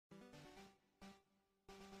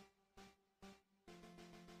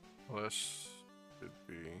Plus, should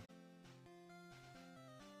be.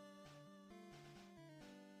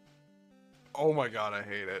 Oh my god, I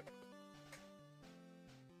hate it.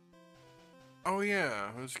 Oh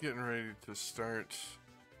yeah, I was getting ready to start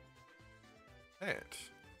it.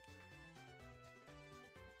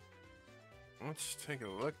 Let's take a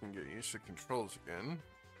look and get used to controls again.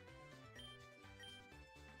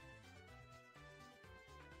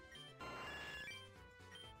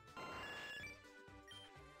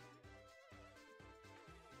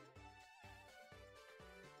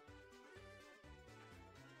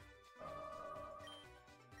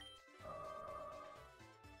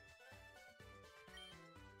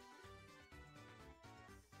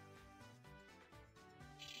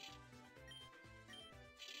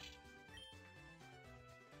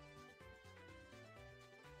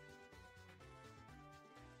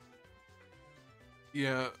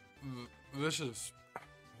 Yeah, this is...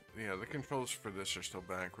 Yeah, the controls for this are still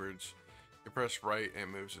backwards. You press right, and it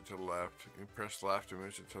moves it to the left. You press left, it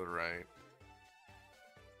moves it to the right.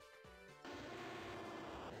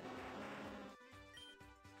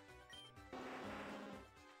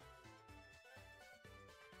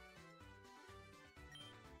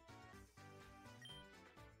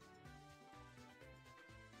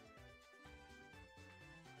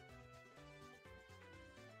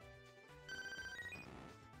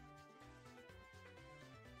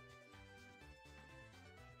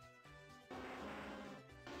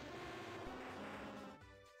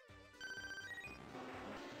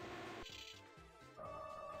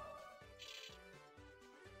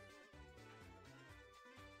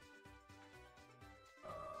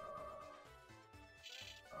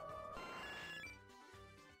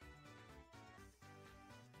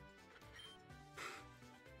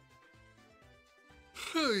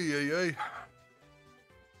 Ay, ay, ay.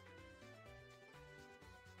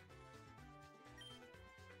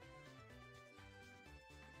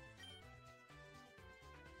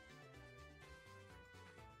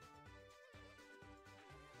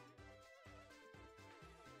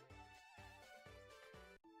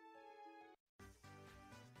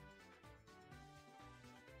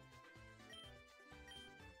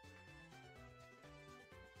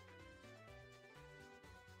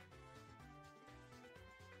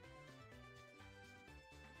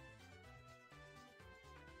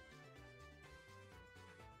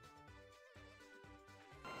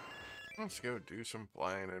 Let's go do some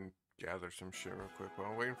flying and gather some shit real quick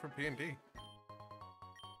while waiting for P&D.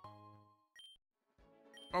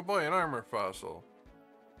 Oh boy, an armor fossil.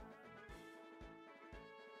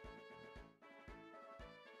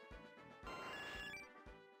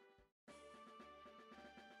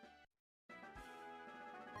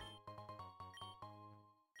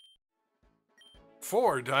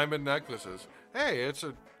 Four diamond necklaces. Hey, it's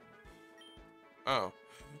a... Oh.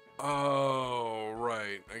 Oh,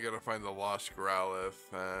 right. I gotta find the lost Growlithe.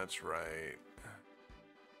 That's right.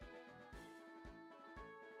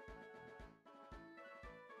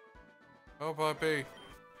 Oh, puppy.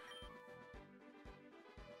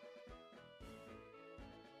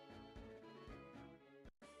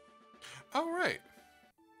 Oh, right.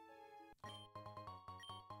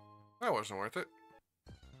 That wasn't worth it.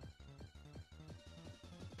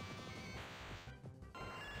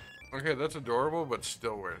 Okay, that's adorable, but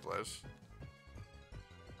still worthless.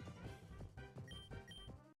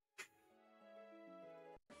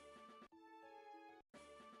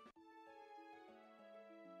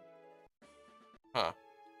 Huh.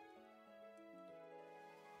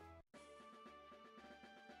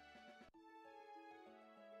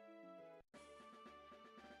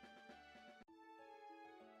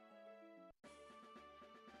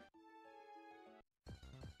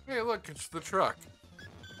 Hey, look, it's the truck.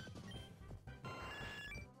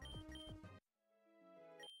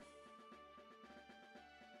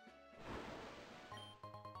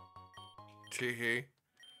 Teehee.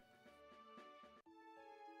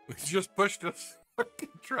 We just pushed this fucking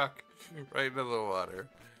truck right into the water.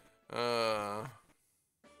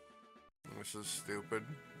 This is stupid.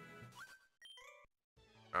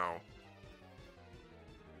 Ow.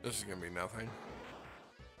 This is gonna be nothing.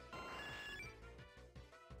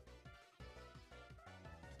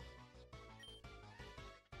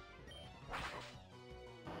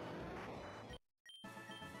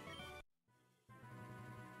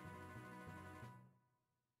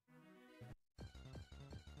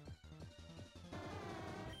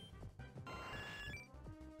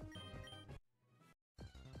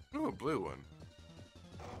 Ooh, a blue one.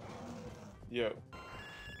 Yo.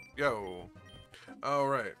 Yo. Oh,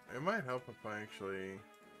 right. It might help if I actually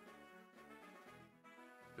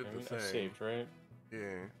did the I thing. saved, right?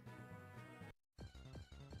 Yeah.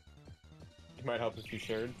 It might help if you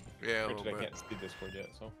shared. Yeah, a Granted, little I bit. can't see Discord yet,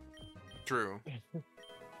 so. True.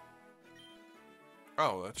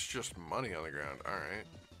 Oh, that's just money on the ground. All right.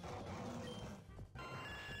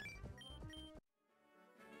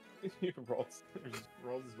 Rolls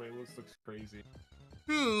way looks crazy.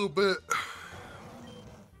 A little bit.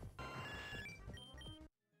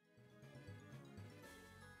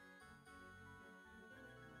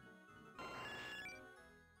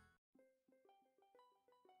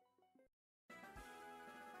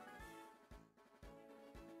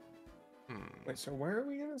 Wait, so where are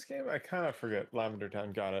we in this game? I kind of forget. Lavender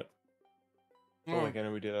Town, got it. But Well, like, I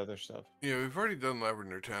know we did other stuff. yeah, we've already done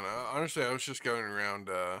Lavender Town. Honestly, I was just going around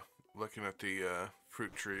looking at the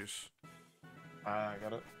fruit trees. I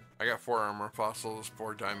got it. I got 4 armor fossils,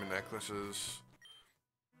 4 diamond necklaces.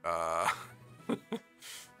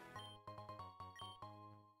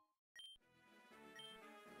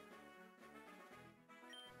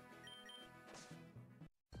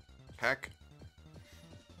 Heck.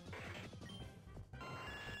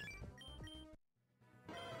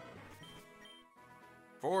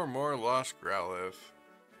 Four more lost Growlithe.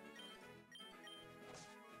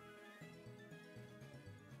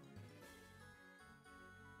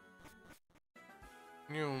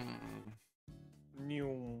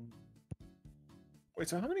 New. Wait,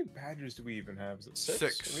 so how many badgers do we even have? Is it 6?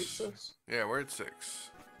 6. Are we at 6? Yeah, we're at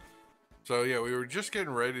 6. So yeah, we were just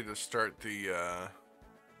getting ready to start the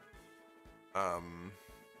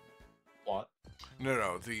What?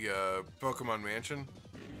 no, the Pokemon Mansion.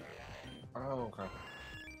 Oh, okay.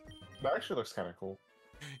 That actually looks kind of cool.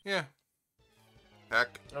 Yeah.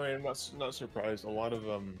 Heck. I mean, I'm not surprised. A lot of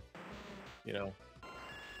you know,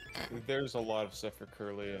 there's a lot of stuff for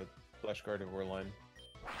Curly at Flesh Gardevoir line.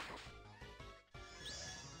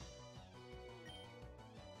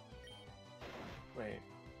 Wait,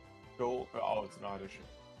 gold? Oh, it's an audition.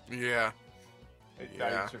 Yeah. Yeah.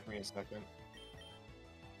 That took me a second.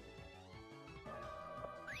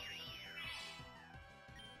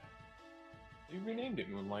 You renamed it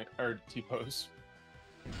Moonlight or T-Pose.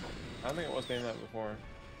 I don't think it was named that before.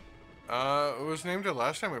 It was named it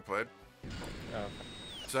last time we played. Oh.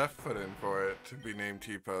 Zeph put in for it to be named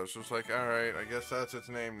T-Pose. It was like, alright, I guess that's its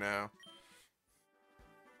name now.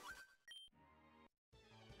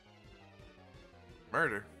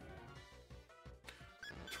 Murder.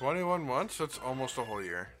 21 months? That's almost a whole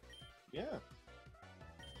year. Yeah.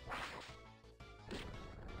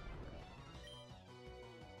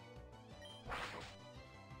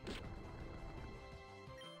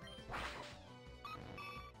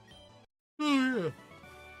 Oh, yeah.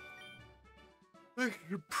 I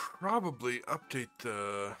should probably update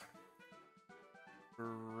the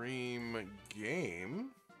Dream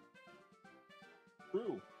game.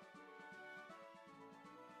 True.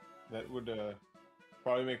 That would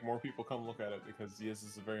probably make more people come look at it because yes,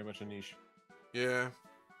 this is very much a niche. Yeah.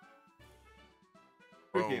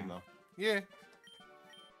 Good game though. Yeah.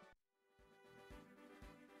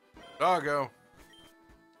 Doggo.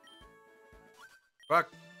 Fuck.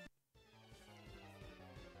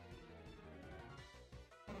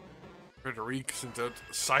 Frederic sent out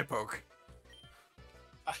Psypoke.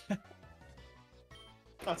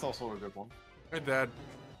 That's also a good one. Hey, Dad.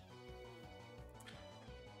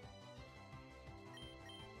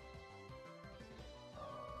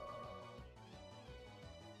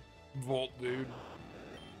 Volt, dude.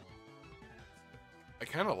 I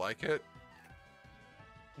kind of like it.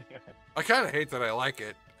 I kind of hate that I like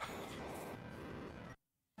it.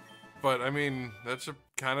 But, I mean, that's a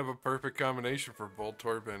kind of a perfect combination for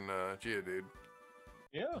Voltorb and Geodude.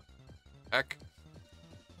 Yeah. Heck.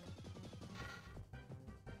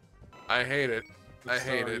 I hate it. I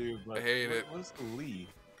hate it. I hate it. What's the Lee?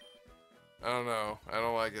 I don't know. I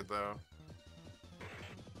don't like it, though.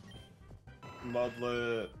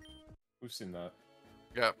 Mudlet. We've seen that.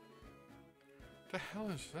 Yep. What the hell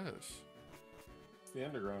is this? It's the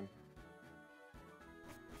underground.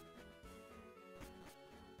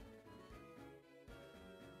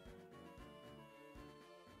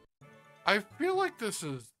 I feel like this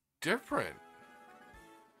is different.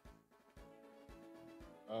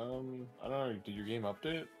 I don't know. Did your game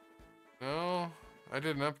update? No, I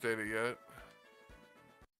didn't update it yet.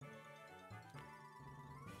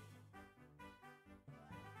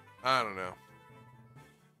 I don't know.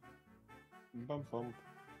 Bump bump.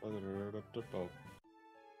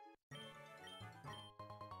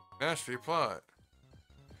 Nasty plot.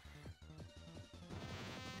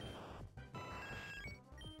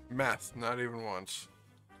 Meth, not even once.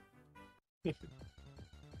 Alright,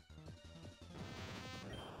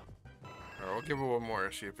 we'll give it one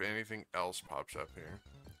more, see if anything else pops up here.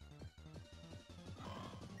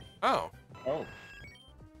 Oh, Oh.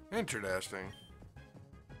 Interesting.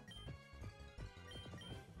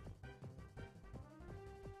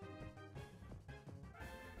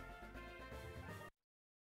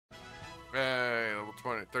 Hey, level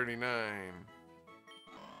 20, 39.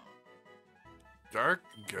 Dark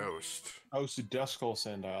Ghost. Oh, so Duskull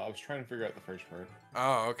Sandile. I was trying to figure out the first part.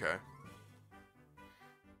 Oh, okay.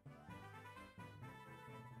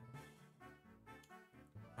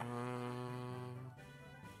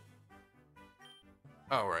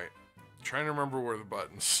 Oh, right. Trying to remember where the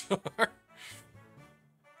buttons are.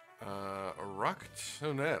 Rock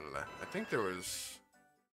Tunnel. I think there was...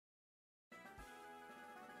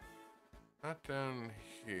 Not down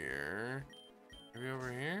here. Maybe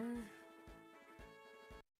over here?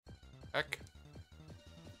 Heck.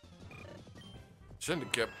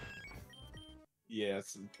 Syndicate. Yeah,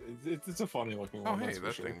 it's a funny looking Oh, one. hey, That's for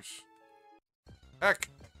that sure. thing's... Heck.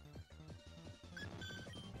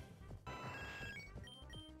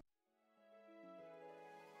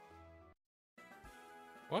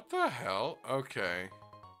 What the hell? Okay.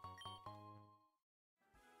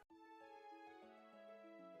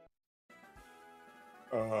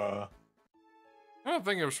 I don't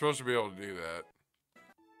think I'm supposed to be able to do that.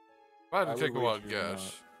 If I had to take a wild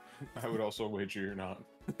guess. I would also wager you're not.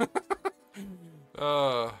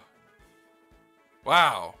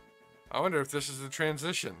 Wow. I wonder if this is the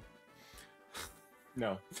transition.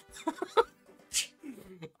 No.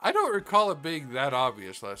 I don't recall it being that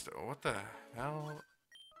obvious last time. What the hell?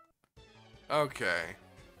 Okay.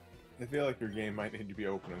 I feel like your game might need to be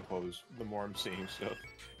open and closed the more I'm seeing stuff.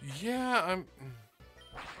 Yeah, I'm...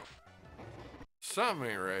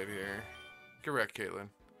 Something ain't right here. Correct, Caitlin.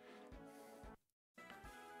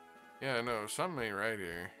 Yeah, no, something ain't right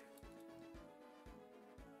here.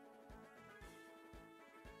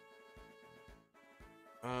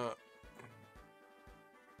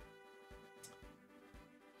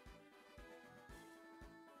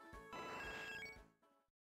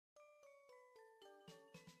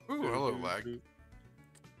 Ooh, hello, lag.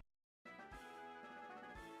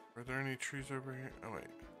 Are there any trees over here? Oh, wait.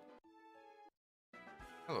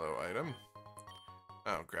 Hello, item.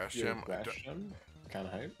 Oh, grass gem. Grass gem? Kind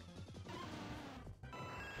of hype.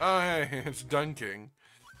 Oh, hey, it's Dunking.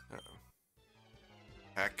 Uh-oh.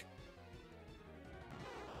 Heck.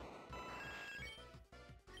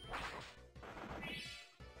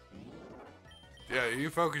 Yeah, you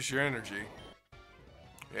focus your energy.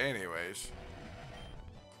 Anyways.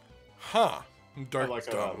 Huh. Dark I like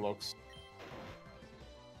how that looks.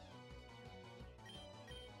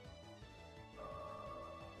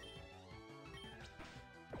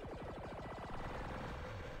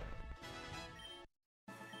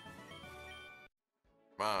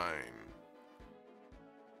 Mine.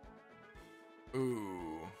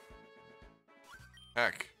 Ooh.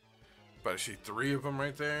 Heck. But I see 3 of them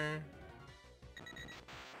right there.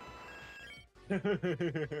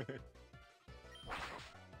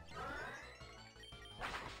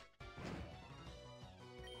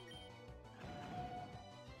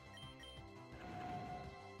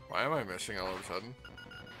 Why am I missing all of a sudden?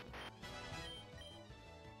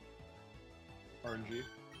 RNG.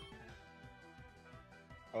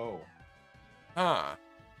 Oh. Huh.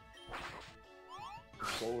 The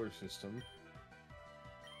solar system.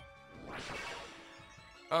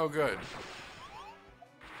 Oh, good.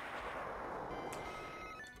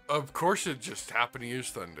 Of course it just happened to use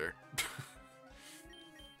thunder.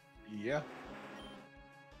 Yeah.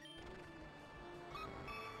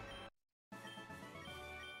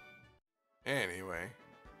 Anyway.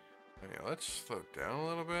 Okay, let's slow down a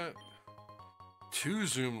little bit. 2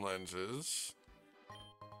 zoom lenses.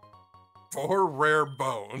 4 rare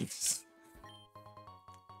bones.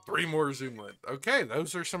 3 more zoom lens. Okay,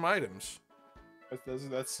 those are some items.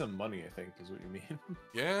 That's some money, I think, is what you mean.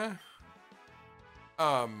 Yeah.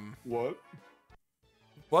 What?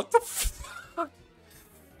 What the fuck?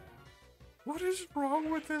 What is wrong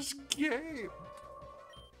with this game?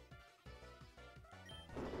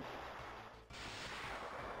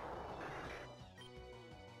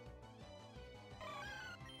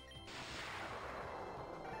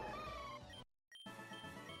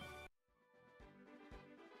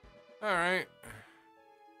 Alright.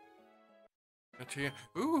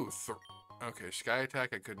 Ooh, okay, Sky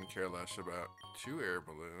Attack I couldn't care less about. 2 air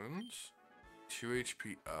balloons. 2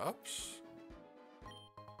 HP ups.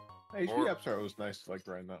 HP ups are always nice to like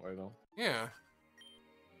grind that way, though. Yeah.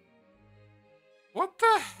 What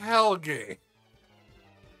the hell, game?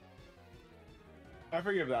 I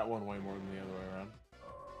forgive that one way more than the other way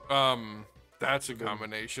around. That's a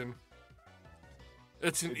combination.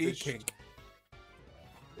 It's an E-kink.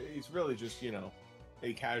 It's really just, you know,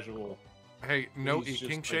 a casual Hey, no He's just,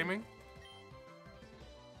 e-kink like- shaming?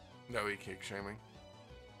 No e-kink shaming.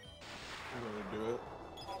 I'm gonna do it.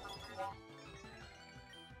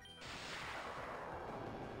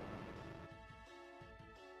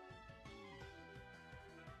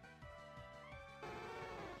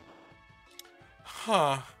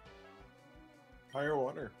 Huh. Higher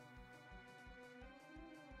water.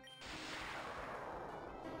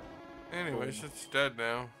 Anyways, it's dead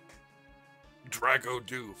now. Drago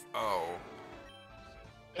Doof. Oh.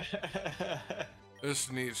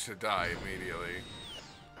 This needs to die immediately.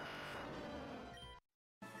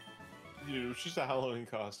 Dude, it was just a Halloween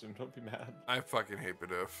costume. Don't be mad. I fucking hate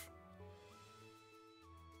Bidoof.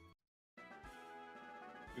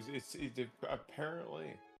 It's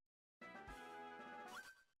apparently.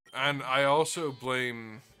 And I also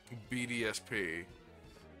blame BDSP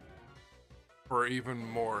for even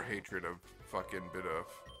more hatred of fucking Bidoof.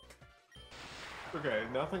 Okay,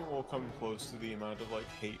 nothing will come close to the amount of like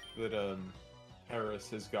hate that Paris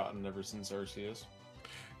has gotten ever since Arceus.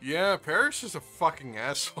 Yeah, Paris is a fucking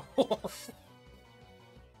asshole.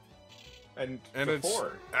 And it's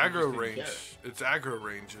before, he aggro just didn't range. care. Its aggro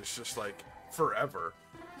range is just like forever.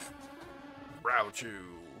 Rauchu.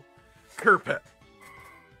 Kerpet.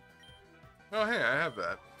 Oh, hey, I have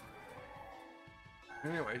that.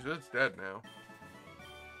 Anyways, it's dead now.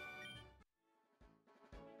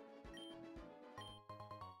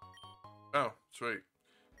 Oh, sweet.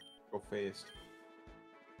 Go faced.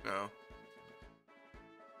 No.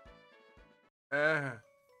 There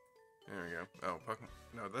we go. Oh, Pokemon.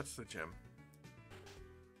 No, that's the gym.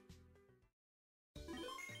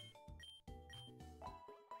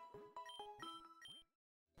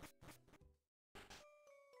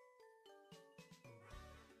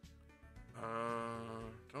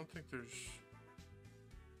 Don't think there's...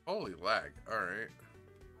 Holy lag. Alright.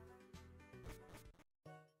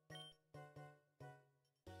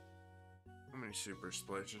 How many super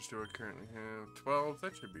splashes do I currently have? 12?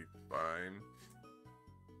 That should be fine.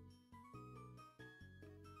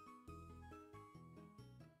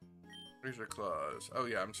 Razor Claws. Oh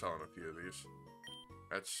yeah, I'm selling a few of these.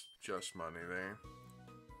 That's just money there.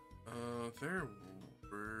 There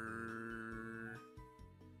were...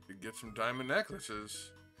 Could get some diamond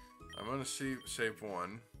necklaces. I'm gonna save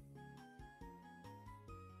one.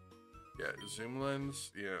 Yeah, zoom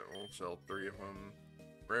lens. Yeah, we'll sell 3 of them.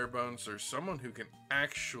 Rare bones. There's someone who can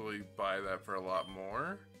actually buy that for a lot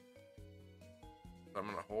more. So I'm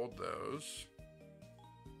gonna hold those.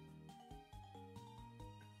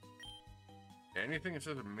 Anything that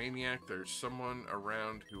says a maniac, there's someone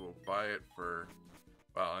around who will buy it for,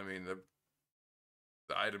 well, I mean, the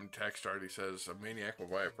item text already says a maniac will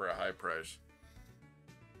buy it for a high price.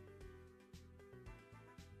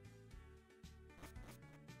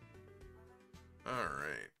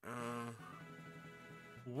 Alright,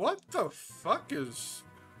 what the fuck is...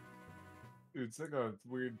 Dude, it's like a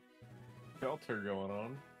weird filter going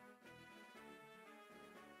on.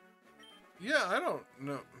 Yeah, I don't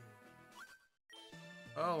know.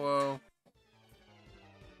 Oh, well.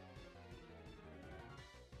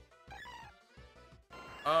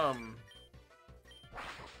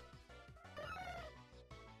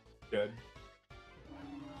 Good.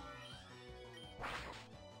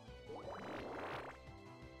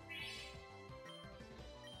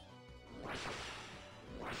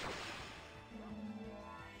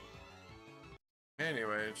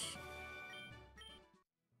 Anyways.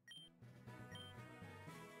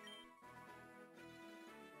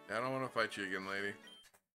 I don't want to fight you again, lady.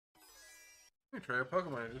 Let me try a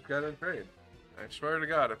Pokemon I just got in trade. I swear to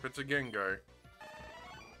God, if it's a Gengar.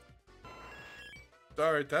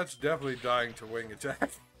 Alright, that's definitely dying to wing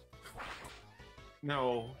attack.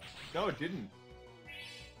 No. No, it didn't.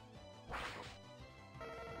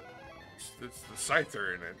 It's the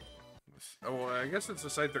Scyther in it. Oh, well, I guess it's a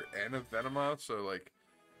Scyther and a Venomoth, so, like,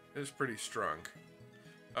 it's pretty strong.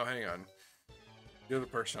 Oh, hang on. You're the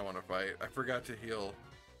person I want to fight. I forgot to heal.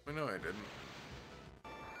 Oh, no, I didn't.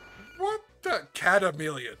 What the?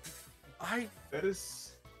 Catamelion. That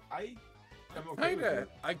is... I'm okay with it.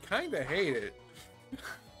 I kinda hate it.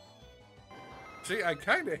 See, I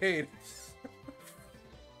kinda hate it.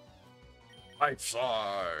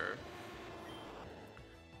 Lightsar.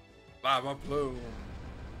 Lava Plume.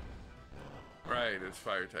 Right, it's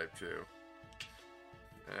fire type too.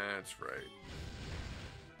 That's right.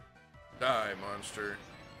 Die, monster.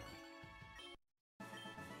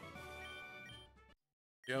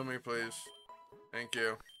 Kill me, please. Thank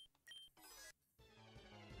you.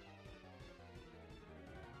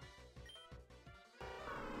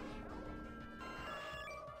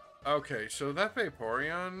 Okay, so that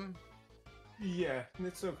Vaporeon Yeah,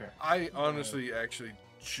 it's okay. I honestly actually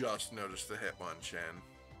just noticed the Hitmonchan.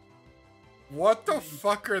 What the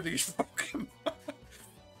fuck are these Pokemon?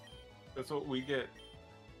 That's what we get.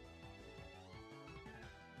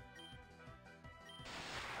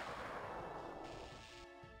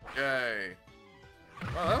 Yay.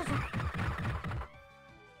 Wow,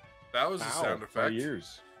 that was a sound effect. My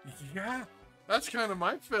ears. Yeah, that's kind of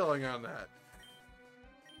my feeling on that.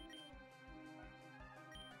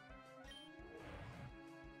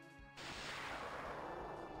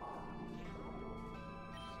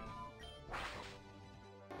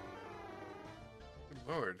 Good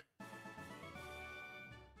Lord.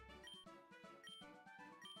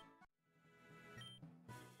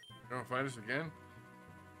 You don't find us again?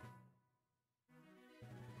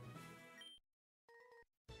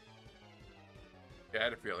 Yeah, I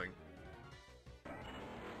had a feeling.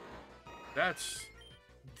 That's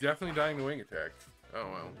definitely dying to wing attack. Oh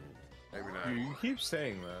well, maybe not. You keep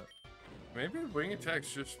saying that. Maybe wing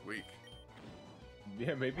attack's just weak.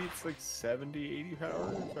 Yeah, maybe it's like 70, 80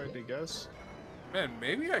 power, if I had to guess. Man,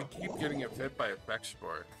 maybe I keep getting it fit by Effect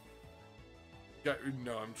Spore. Yeah,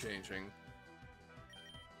 no, I'm changing.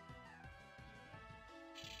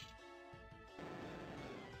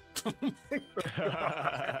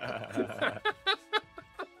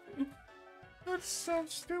 That's so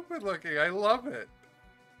stupid looking. I love it.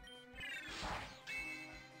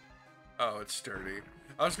 Oh, it's sturdy.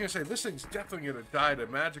 I was gonna say this thing's definitely gonna die to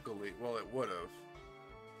Magical Leaf. Well, it would have.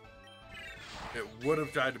 It would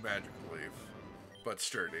have died to Magical Leaf, but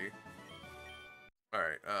sturdy. All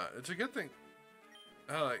right. It's a good thing.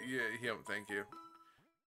 Yeah. Thank you.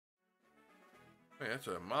 Hey, that's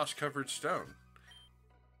a moss-covered stone.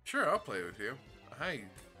 Sure, I'll play with you. Hi.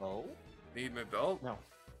 Oh? Need an adult? No.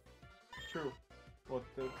 True. Well,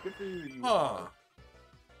 it's good for you that you Huh. are.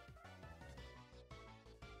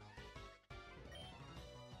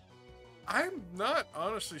 I'm not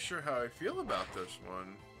honestly sure how I feel about this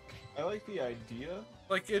one. I like the idea.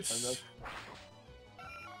 Like, it's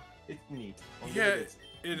neat. I'll give yeah, it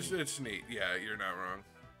it's neat. Yeah, you're not wrong.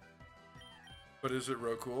 But is it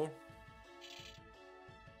real cool?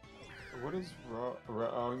 What is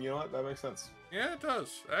oh, you know what? That makes sense. Yeah, it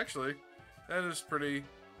does. Actually, that is pretty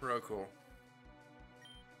real cool.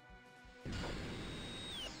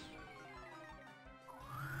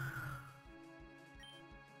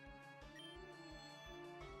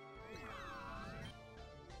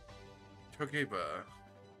 Togeba.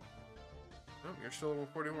 Oh, you're still level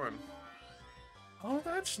 41. Oh,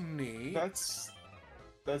 that's neat.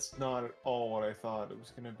 That's not at all what I thought it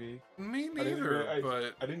was gonna be. Me neither,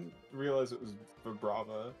 but I didn't realize it was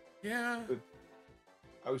Vibrava. yeah.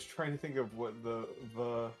 I was trying to think of what the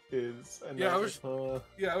is, and Yeah, I was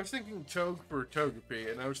thinking Toge for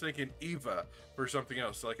Togepi, and I was thinking Eva for something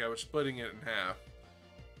else. Like I was splitting it in half,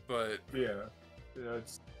 but yeah,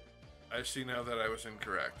 I see now that I was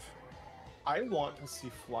incorrect. I want to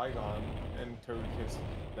see Flygon and Togekiss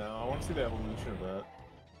now. I want to see the evolution of that.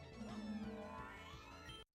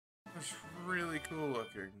 That's really cool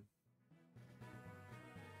looking.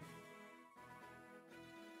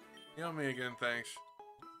 Heal me again, thanks.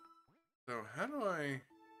 So how do I?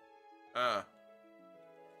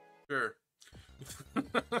 Sure.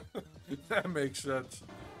 That makes sense.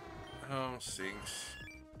 Oh, sinks.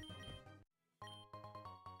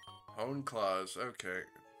 Hone claws. Okay.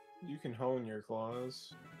 You can hone your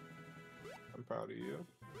claws. I'm proud of you.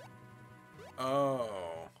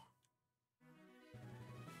 Oh.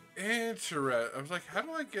 Interesting. I was like, how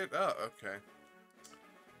do I get up? Okay.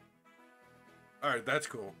 Alright, that's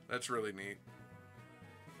cool. That's really neat.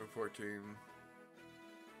 14.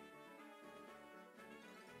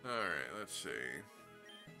 Alright, let's see.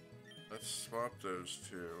 Let's swap those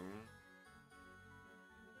two.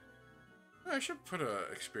 I should put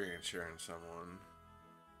a experience share in someone.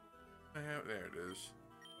 There it is.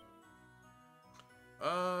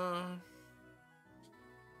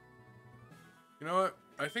 You know what?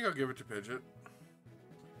 I think I'll give it to Pidgeot.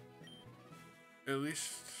 At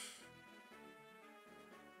least...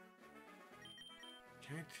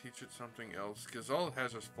 Can I teach it something else? Because all it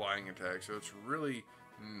has is flying attack, so it's really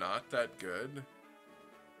not that good.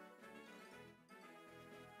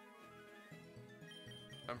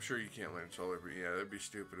 I'm sure you can't learn Solar, but yeah, that'd be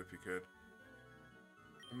stupid if you could.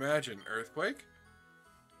 Imagine Earthquake?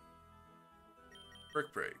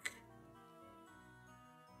 Brick Break.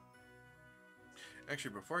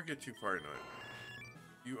 Actually, before I get too far into it,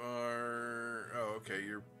 you are... Oh, okay,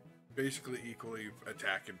 you're basically equally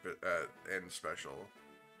attack and special.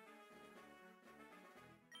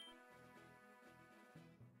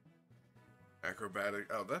 Acrobatic.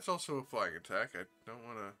 Oh, that's also a flying attack. I don't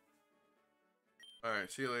want to...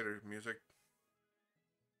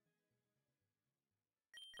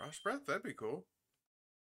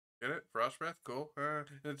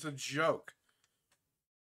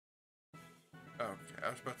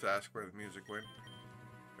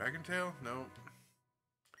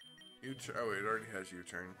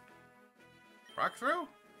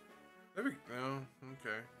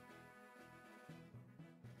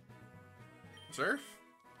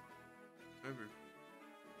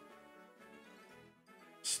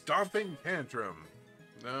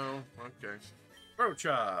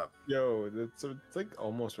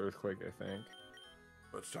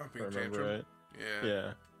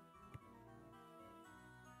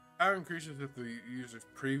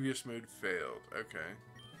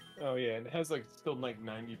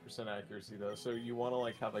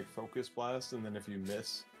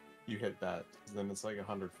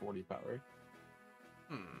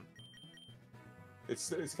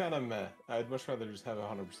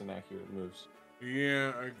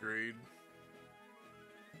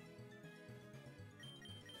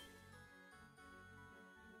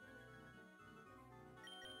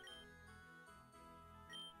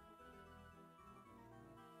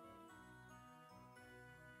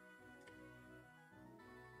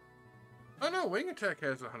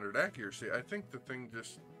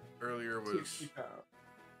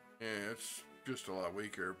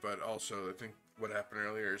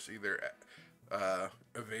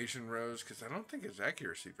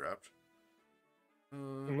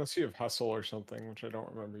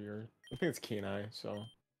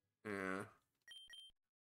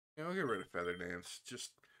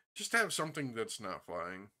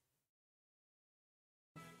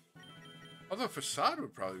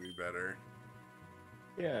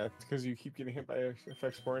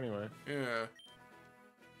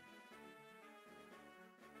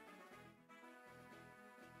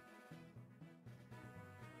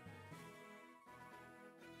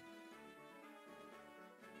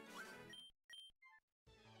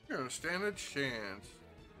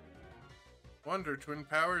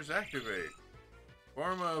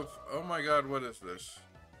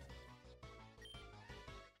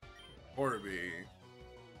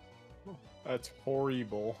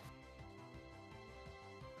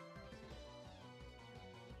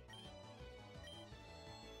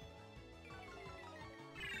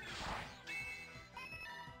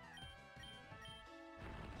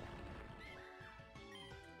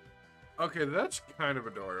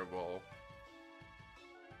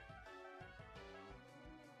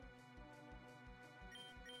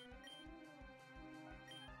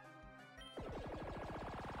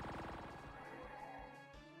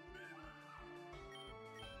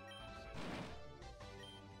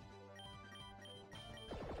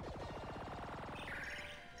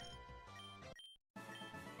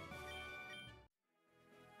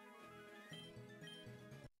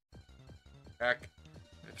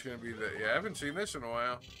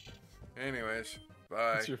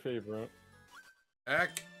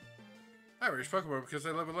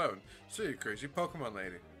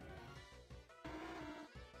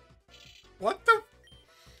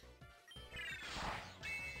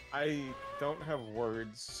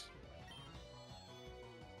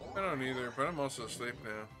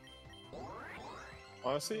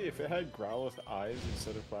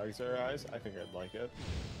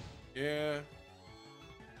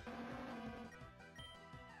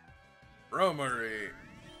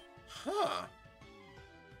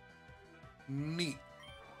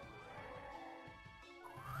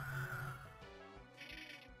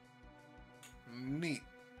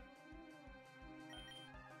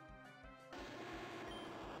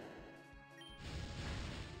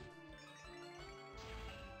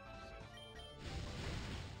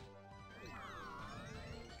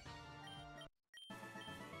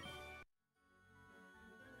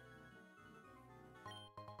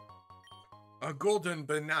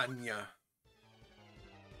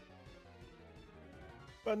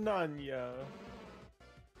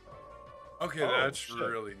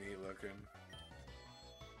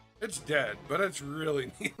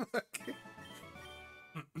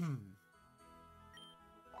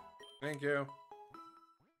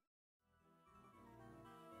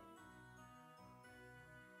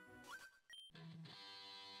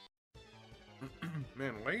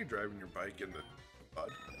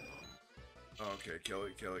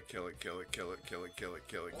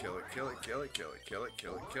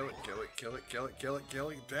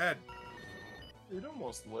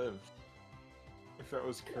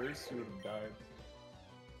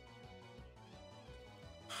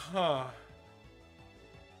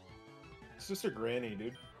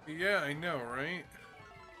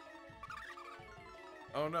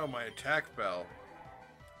 Oh no, my attack fell.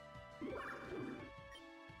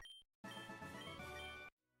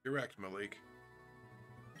 You're wrecked, Malik.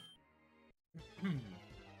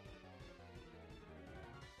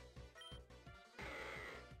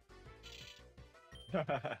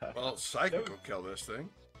 Well, Psychic will kill this thing.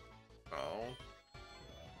 Oh.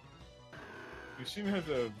 Yushima has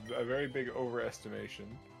a very big overestimation.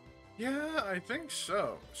 Yeah, I think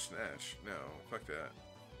so. Snatch. No, fuck that.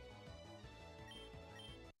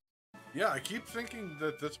 Yeah, I keep thinking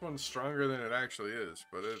that this one's stronger than it actually is,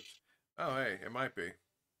 but it's... Oh, hey, it might be.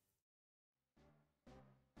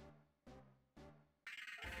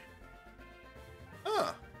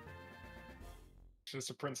 Huh. She's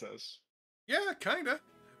a princess. Yeah, kinda.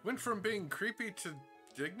 Went from being creepy to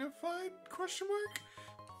dignified? Question mark?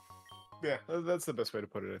 Yeah, that's the best way to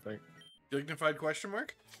put it, I think. Dignified question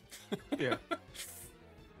mark? Yeah.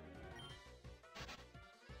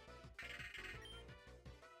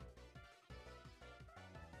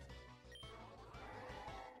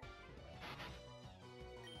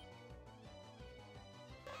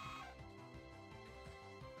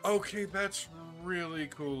 Okay, that's really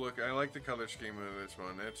cool look. I like the color scheme of this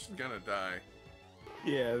one. It's gonna die.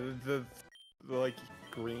 Yeah, the like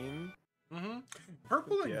green. Mm-hmm.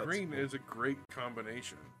 Purple and Yeah, it's green cool. is a great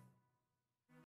combination.